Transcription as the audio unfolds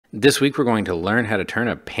This week we're going to learn how to turn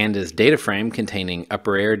a Pandas DataFrame containing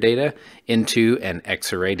upper air data into an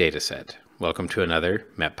XArray dataset. Welcome to another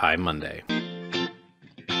MetPy Monday.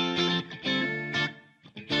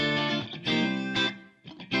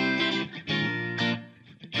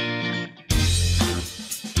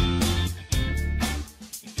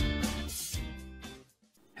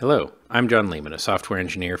 Hello, I'm John Lehman, a software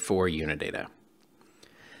engineer for Unidata.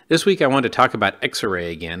 This week I want to talk about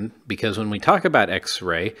XArray again because when we talk about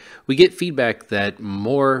XArray, we get feedback that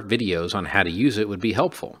more videos on how to use it would be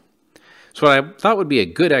helpful. So what I thought would be a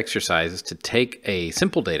good exercise is to take a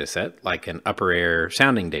simple dataset, like an upper air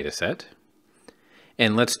sounding dataset,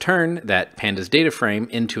 and let's turn that Pandas DataFrame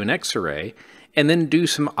into an XArray, and then do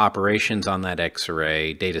some operations on that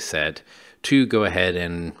XArray dataset to go ahead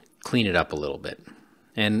and clean it up a little bit.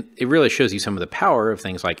 And it really shows you some of the power of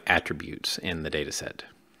things like attributes in the dataset.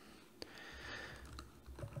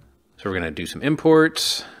 So we're going to do some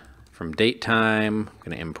imports from datetime. I'm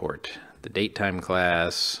going to import the datetime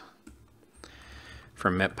class.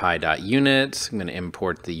 From MetPy.units, I'm going to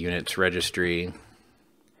import the units registry.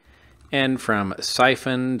 And from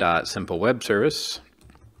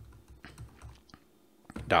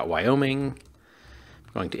siphon.simplewebservice.wyoming, I'm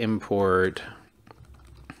going to import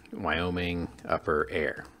Wyoming upper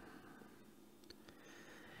air.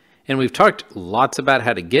 And we've talked lots about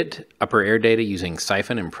how to get upper air data using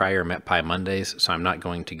Siphon in prior MetPy Mondays, so I'm not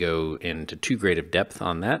going to go into too great of depth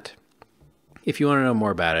on that. If you want to know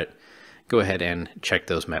more about it, go ahead and check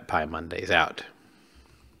those MetPy Mondays out.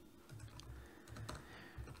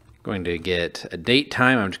 Going to get a date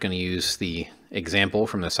time. I'm just going to use the example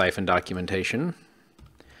from the Siphon documentation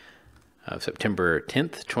of September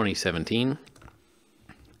 10th, 2017.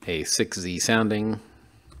 A 6Z sounding,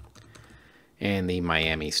 and the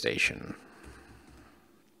Miami station.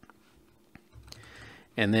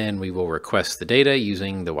 And then we will request the data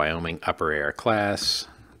using the Wyoming upper air class,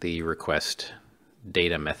 the request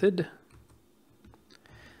data method.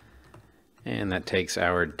 And that takes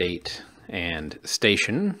our date and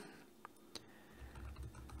station.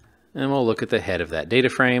 And we'll look at the head of that data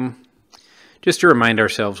frame just to remind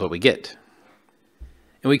ourselves what we get.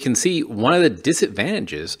 And we can see one of the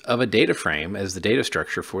disadvantages of a data frame as the data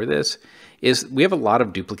structure for this is we have a lot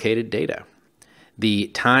of duplicated data. The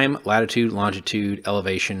time, latitude, longitude,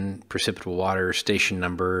 elevation, precipitable water, station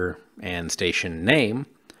number, and station name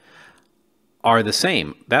are the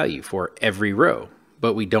same value for every row,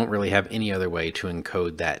 but we don't really have any other way to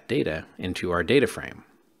encode that data into our data frame.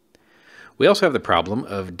 We also have the problem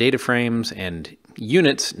of data frames and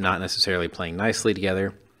units not necessarily playing nicely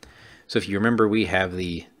together. So if you remember, we have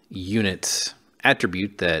the units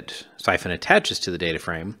attribute that Siphon attaches to the data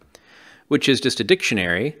frame, which is just a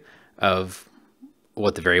dictionary of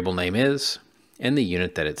what the variable name is and the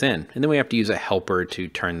unit that it's in. And then we have to use a helper to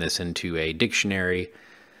turn this into a dictionary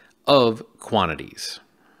of quantities.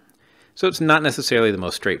 So it's not necessarily the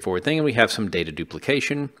most straightforward thing, and we have some data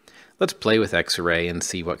duplication. Let's play with XArray and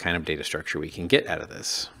see what kind of data structure we can get out of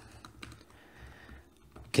this.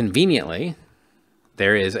 Conveniently,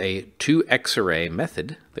 there is a toXArray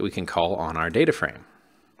method that we can call on our data frame.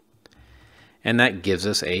 And that gives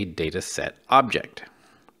us a dataset object.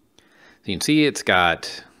 So you can see it's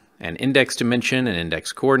got an index dimension, an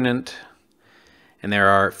index coordinate, and there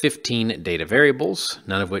are 15 data variables,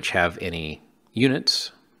 none of which have any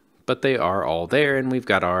units, but they are all there, and we've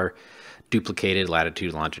got our duplicated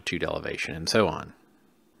latitude, longitude, elevation, and so on.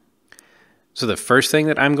 So the first thing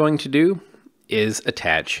that I'm going to do is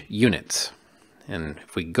attach units. And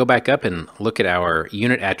if we go back up and look at our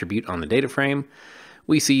unit attribute on the data frame,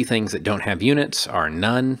 we see things that don't have units are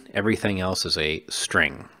none. Everything else is a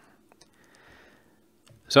string.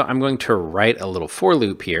 So I'm going to write a little for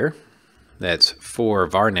loop here that's for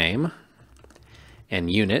var name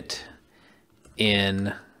and unit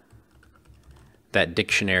in that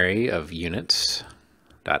dictionary of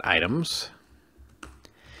units.items.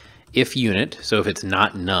 If unit, so if it's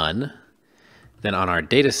not none, then on our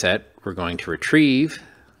data set, we're going to retrieve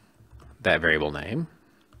that variable name,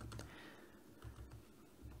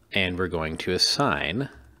 and we're going to assign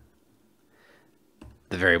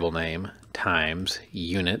the variable name times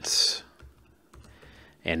units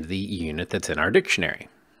and the unit that's in our dictionary.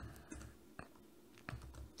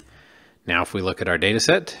 Now, if we look at our data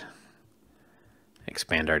set,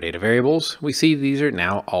 expand our data variables, we see these are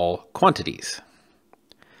now all quantities.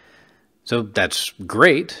 So that's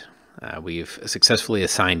great. We've successfully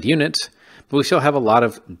assigned units, but we still have a lot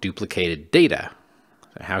of duplicated data.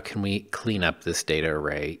 So how can we clean up this data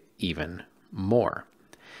array even more?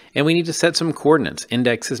 And we need to set some coordinates.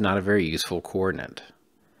 Index is not a very useful coordinate.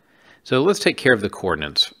 So let's take care of the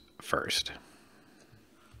coordinates first.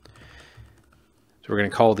 So we're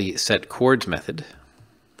going to call the setCoords method.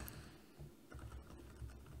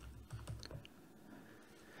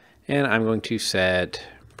 And I'm going to set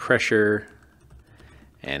pressure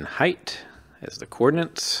and height as the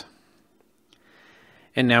coordinates.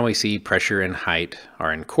 And now we see pressure and height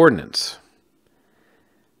are in coordinates.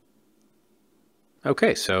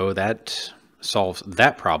 Okay, so that solves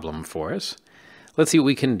that problem for us. Let's see what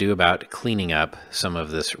we can do about cleaning up some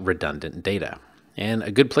of this redundant data. And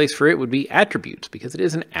a good place for it would be attributes, because it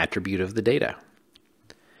is an attribute of the data.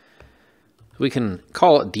 We can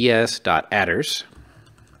call ds.adders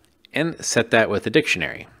and set that with a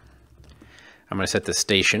dictionary. I'm going to set the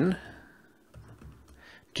station,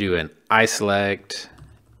 do an iSelect,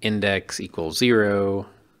 index equals 0.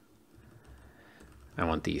 I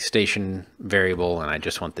want the station variable, and I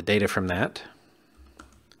just want the data from that.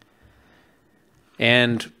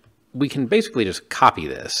 And we can basically just copy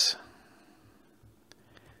this.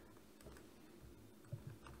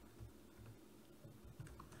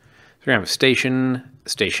 So we're going to have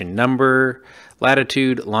station number,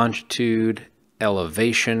 latitude, longitude,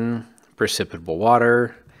 elevation, precipitable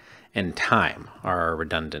water, and time are our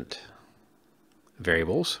redundant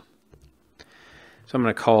variables. So I'm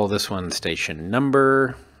going to call this one station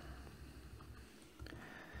number,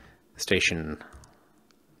 station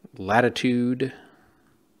latitude,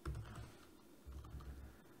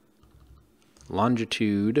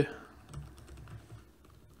 longitude,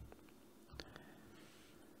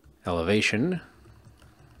 elevation,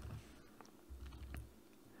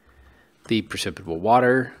 the precipitable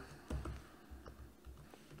water,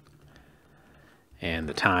 and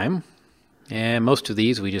the time. And most of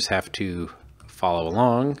these we just have to follow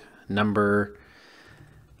along. Number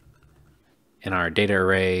in our data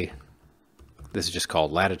array, this is just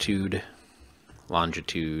called latitude,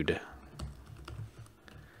 longitude,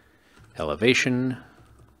 elevation,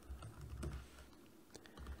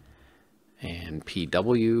 and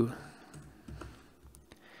PW.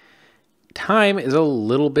 Time is a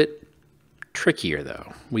little bit trickier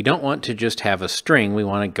though. We don't want to just have a string. We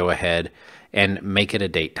want to go ahead and make it a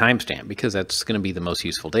date timestamp, because that's going to be the most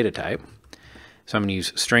useful data type. So I'm going to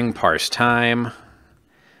use string parse time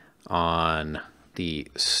on the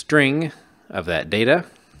string of that data.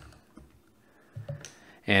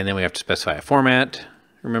 And then we have to specify a format,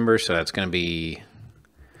 remember, so that's going to be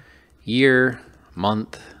year,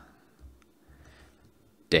 month,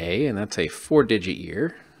 day, and that's a 4-digit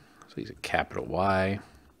year. So use a capital Y.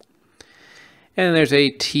 And there's a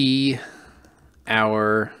T,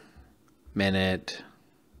 hour, minute,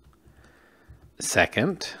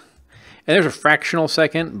 second. And there's a fractional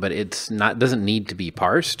second, but doesn't need to be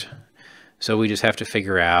parsed. So we just have to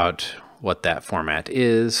figure out what that format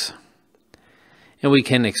is. And we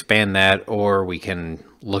can expand that, or we can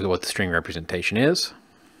look at what the string representation is.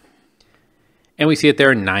 And we see that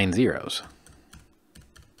there are 9 zeros.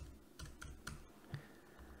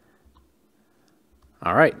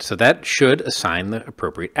 All right, so that should assign the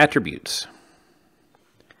appropriate attributes.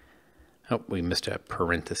 Oh, we missed a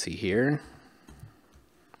parenthesis here.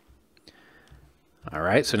 All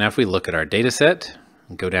right, so now if we look at our data set,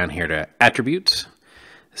 go down here to attributes,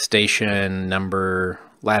 station, number,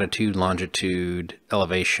 latitude, longitude,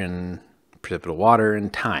 elevation, precipitable water,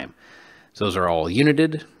 and time. So those are all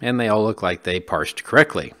united, and they all look like they parsed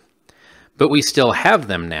correctly. But we still have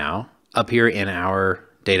them now up here in our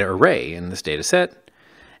data array in this data set,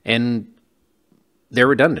 and they're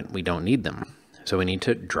redundant. We don't need them. So we need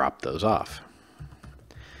to drop those off.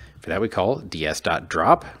 For that we call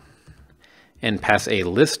ds.drop and pass a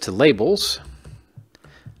list to labels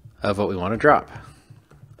of what we want to drop.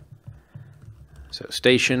 So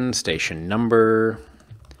station, station number,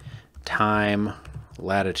 time,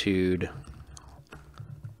 latitude,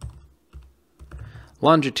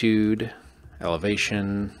 longitude,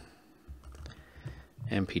 elevation,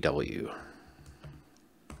 and PW.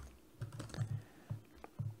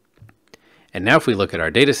 And now if we look at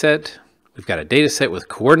our data set, we've got a data set with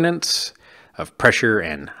coordinates of pressure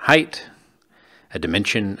and height, a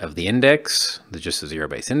dimension of the index, just a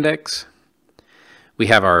zero-base index. We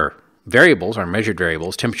have our variables, our measured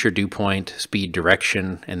variables, temperature, dew point, speed,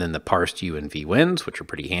 direction, and then the parsed U and V winds, which are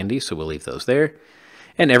pretty handy, so we'll leave those there.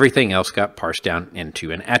 And everything else got parsed down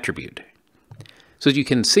into an attribute. So as you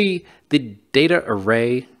can see, the data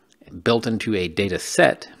array built into a data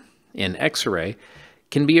set in XArray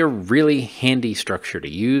can be a really handy structure to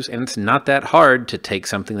use, and it's not that hard to take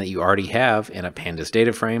something that you already have in a Pandas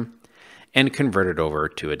DataFrame and convert it over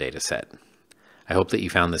to a data set. I hope that you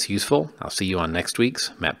found this useful. I'll see you on next week's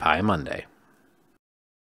MetPy Monday.